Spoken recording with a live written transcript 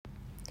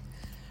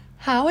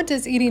How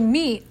does eating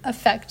meat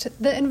affect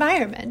the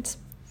environment?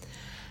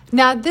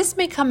 Now, this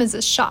may come as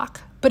a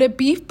shock, but a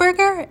beef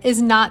burger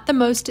is not the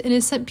most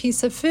innocent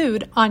piece of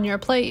food on your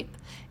plate.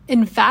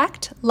 In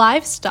fact,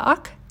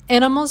 livestock,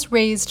 animals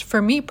raised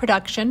for meat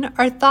production,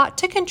 are thought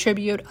to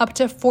contribute up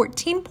to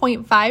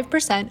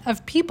 14.5%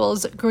 of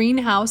people's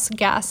greenhouse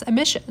gas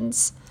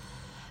emissions.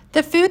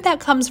 The food that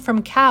comes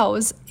from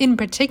cows, in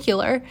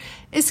particular,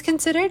 is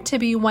considered to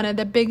be one of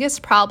the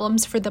biggest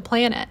problems for the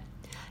planet.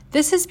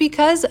 This is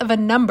because of a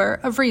number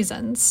of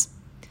reasons.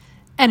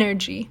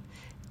 Energy.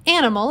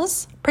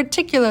 Animals,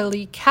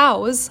 particularly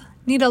cows,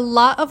 need a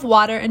lot of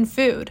water and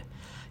food.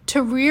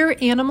 To rear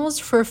animals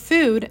for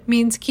food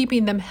means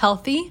keeping them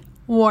healthy,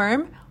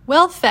 warm,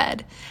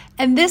 well-fed,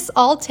 and this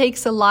all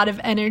takes a lot of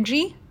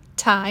energy,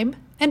 time,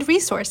 and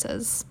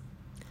resources.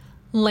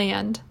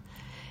 Land.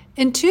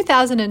 In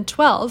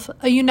 2012,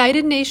 a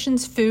United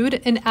Nations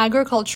Food and Agriculture